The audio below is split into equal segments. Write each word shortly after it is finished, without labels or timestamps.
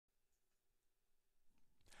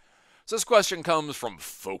So this question comes from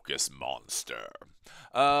Focus Monster.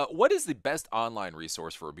 What is the best online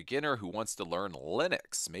resource for a beginner who wants to learn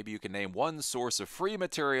Linux? Maybe you can name one source of free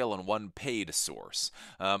material and one paid source.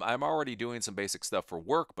 I'm already doing some basic stuff for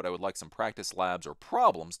work, but I would like some practice labs or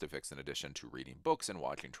problems to fix in addition to reading books and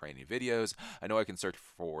watching training videos. I know I can search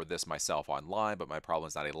for this myself online, but my problem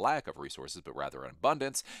is not a lack of resources, but rather an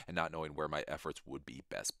abundance and not knowing where my efforts would be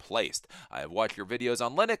best placed. I have watched your videos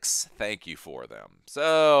on Linux. Thank you for them.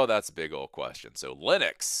 So that's a big old question. So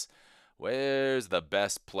Linux. Where's the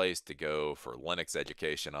best place to go for Linux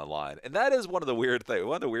education online? And that is one of the weird things.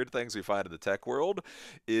 One of the weird things we find in the tech world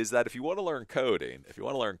is that if you want to learn coding,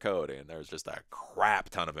 there's just a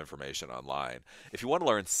crap ton of information online. If you want to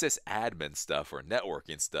learn sysadmin stuff or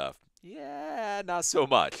networking stuff, yeah, not so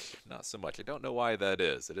much. Not so much. I don't know why that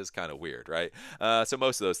is. It is kind of weird, right? So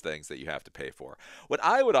most of those things that you have to pay for. What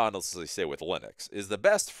I would honestly say with Linux is the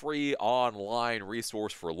best free online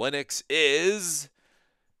resource for Linux is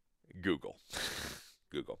Google.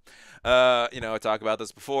 Google. I talked about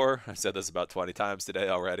this before. I've said this about 20 times today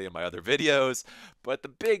already in my other videos. But the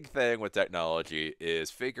big thing with technology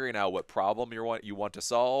is figuring out what problem you want to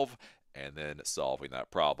solve and then solving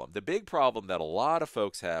that problem. The big problem that a lot of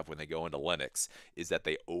folks have when they go into Linux is that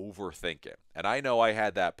they overthink it. And I know I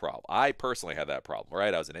had that problem. I personally had that problem,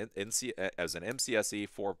 right? I was an MCSE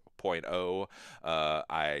 4.0.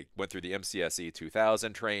 I went through the MCSE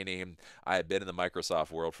 2000 training. I had been in the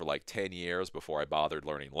Microsoft world for like 10 years before I bothered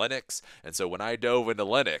learning Linux. And so when I dove into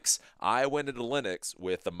Linux, I went into Linux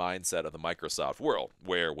with the mindset of the Microsoft world,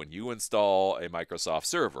 where when you install a Microsoft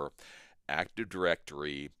server, Active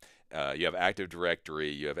Directory, you have Active Directory,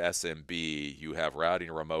 you have SMB, you have routing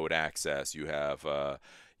remote access, you have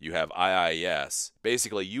IIS.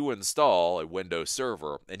 Basically, you install a Windows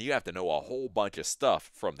server, and you have to know a whole bunch of stuff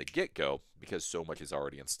from the get-go because so much is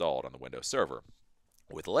already installed on the Windows server.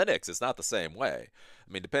 With Linux, it's not the same way.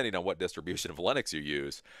 I mean, depending on what distribution of Linux you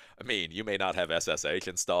use, I mean, you may not have SSH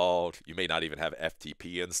installed. You may not even have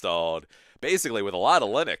FTP installed. Basically, with a lot of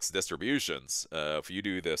Linux distributions, if you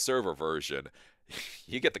do the server version,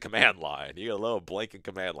 you get the command line. You get a little blinking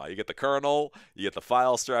command line. You get the kernel, you get the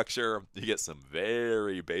file structure, you get some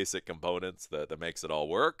very basic components that makes it all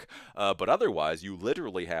work. But otherwise, you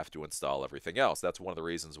literally have to install everything else. That's one of the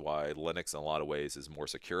reasons why Linux, in a lot of ways, is more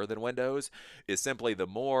secure than Windows. Is simply the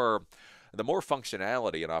more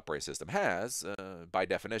functionality an operating system has, by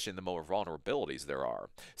definition, the more vulnerabilities there are.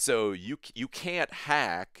 So you can't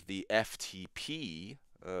hack the FTP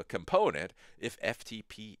component if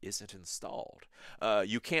FTP isn't installed.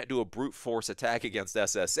 You can't do a brute force attack against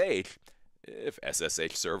SSH if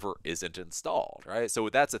SSH server isn't installed, right? So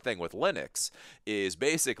that's the thing with Linux is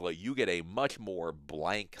basically you get a much more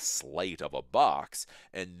blank slate of a box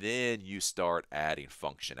and then you start adding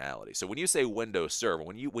functionality. So when you say Windows Server,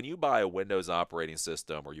 when you buy a Windows operating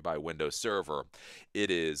system or you buy a Windows Server,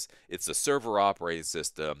 it's a server operating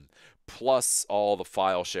system plus all the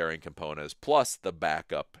file sharing components, plus the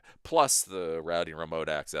backup, plus the routing remote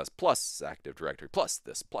access, plus Active Directory, plus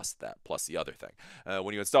this, plus that, plus the other thing.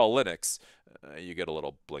 When you install Linux, you get a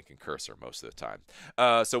little blinking cursor most of the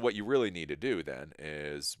time. So what you really need to do then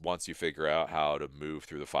is once you figure out how to move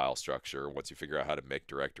through the file structure, once you figure out how to make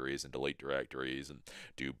directories and delete directories and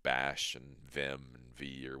do bash and vim and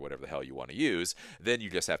v or whatever the hell you want to use, then you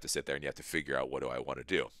just have to sit there and you have to figure out what do I want to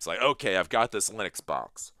do. It's like, okay, I've got this Linux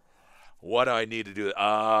box. What do I need to do?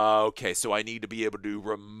 Okay, so I need to be able to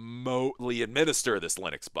remotely administer this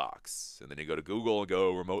Linux box. And then you go to Google and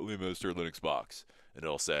go remotely administer Linux box. And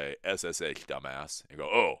it'll say SSH, dumbass. And you go,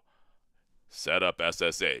 oh, set up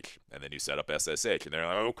SSH. And then you set up SSH. And they're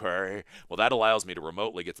like, okay. Well, that allows me to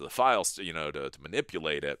remotely get to the files, to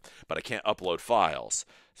manipulate it. But I can't upload files.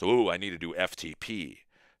 So, ooh, I need to do FTP.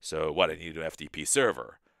 So what? I need to do FTP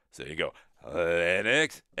server. So you go,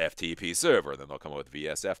 Linux FTP server. Then they'll come up with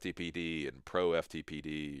VS FTPD and Pro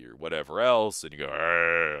FTPD or whatever else. And you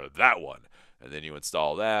go, that one. And then you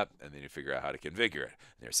install that, and then you figure out how to configure it.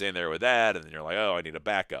 And you're sitting there with that, and then you're like, oh, I need a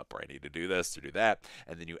backup, or I need to do this or do that.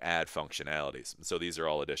 And then you add functionalities. And so these are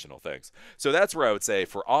all additional things. So that's where I would say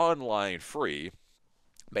for online free,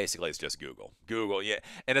 basically, it's just Google. Google, yeah.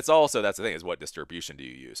 And it's also, that's the thing, is what distribution do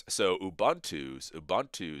you use? So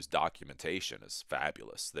Ubuntu's documentation is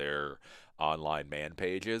fabulous. Their online man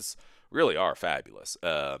pages really are fabulous.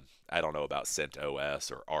 I don't know about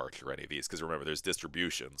CentOS or Arch or any of these, because remember, there's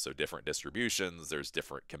distributions. So different distributions, there's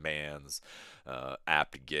different commands.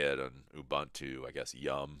 apt-get on Ubuntu, I guess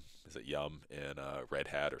Yum. Is it Yum in Red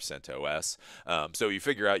Hat or CentOS? So you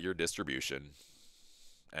figure out your distribution.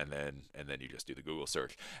 and then you just do the Google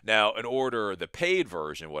search. Now, in order the paid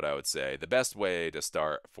version, what I would say the best way to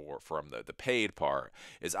start from the paid part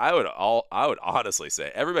is I would honestly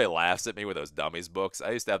say everybody laughs at me with those dummies books.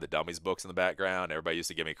 I used to have the dummies books in the background. Everybody used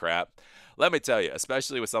to give me crap. Let me tell you,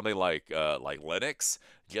 especially with something like Linux,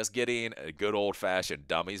 just getting a good old fashioned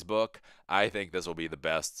dummies book, I think this will be the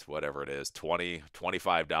best, whatever it is,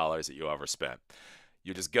 $25 that you ever spent.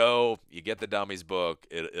 You just go, you get the dummies book.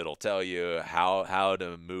 It'll tell you how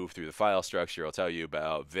to move through the file structure. It'll tell you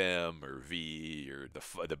about Vim or V or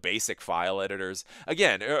the basic file editors.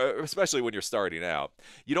 Again, especially when you're starting out,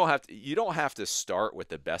 you don't have to start with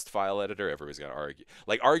the best file editor. Everybody's gonna argue,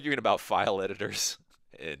 like arguing about file editors.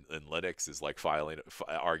 In Linux is like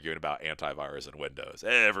arguing about antivirus in Windows.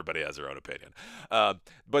 Everybody has their own opinion.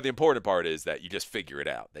 But the important part is that you just figure it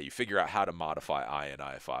out, that you figure out how to modify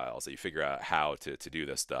INI files, that you figure out how to do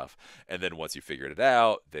this stuff. And then once you figured it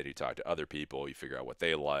out, then you talk to other people, you figure out what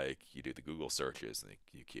they like, you do the Google searches, and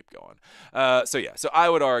you keep going. So I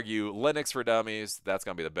would argue Linux for Dummies, that's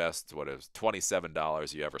going to be the best, what is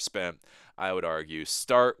 $27 you ever spent. I would argue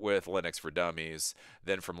start with Linux for Dummies,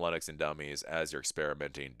 then from Linux and Dummies, as you're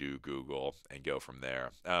experimenting, do Google and go from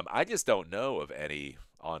there. I just don't know of any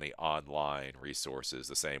online resources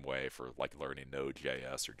the same way for like learning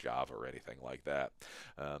Node.js or Java or anything like that.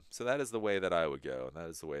 So that is the way that I would go, and that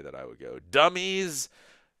is the way that I would go. Dummies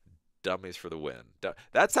for the win.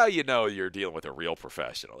 That's how you know you're dealing with a real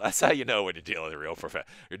professional. That's how you know when you're dealing with a real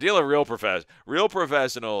professional. You're dealing with real professionals. Real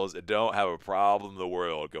professionals don't have a problem in the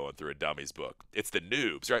world going through a dummies book. It's the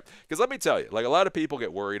noobs, right? Because let me tell you, like a lot of people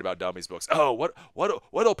get worried about dummies books. Oh, what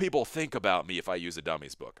do people think about me if I use a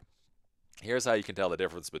dummies book? Here's how you can tell the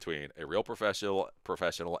difference between a real professional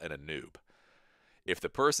and a noob. If the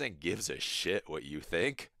person gives a shit what you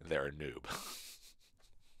think, they're a noob.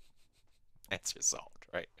 Answer solved,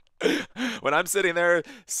 right? When I'm sitting there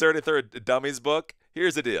searching through a dummies book,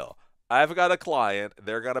 here's the deal. I've got a client.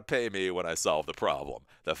 They're going to pay me when I solve the problem.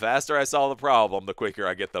 The faster I solve the problem, the quicker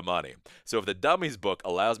I get the money. So if the dummies book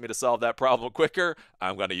allows me to solve that problem quicker,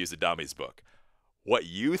 I'm going to use a dummies book. What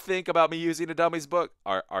you think about me using a dummies book?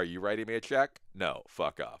 Are you writing me a check? No,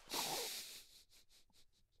 fuck off.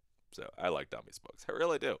 So I like dummies books. I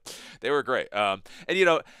really do. They were great. And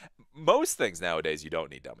most things nowadays you don't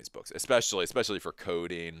need dummies books, especially for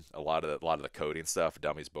coding. A lot of the coding stuff,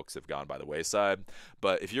 dummies books have gone by the wayside.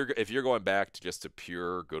 But if you're going back to just a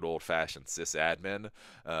pure good old fashioned sysadmin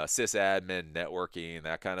networking,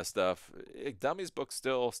 that kind of stuff, dummies books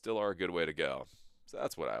still are a good way to go. So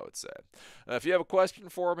that's what I would say. If you have a question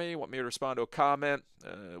for me, want me to respond to a comment,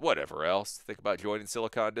 whatever else, think about joining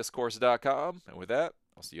SiliconDiscourse.com. And with that,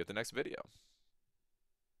 I'll see you at the next video.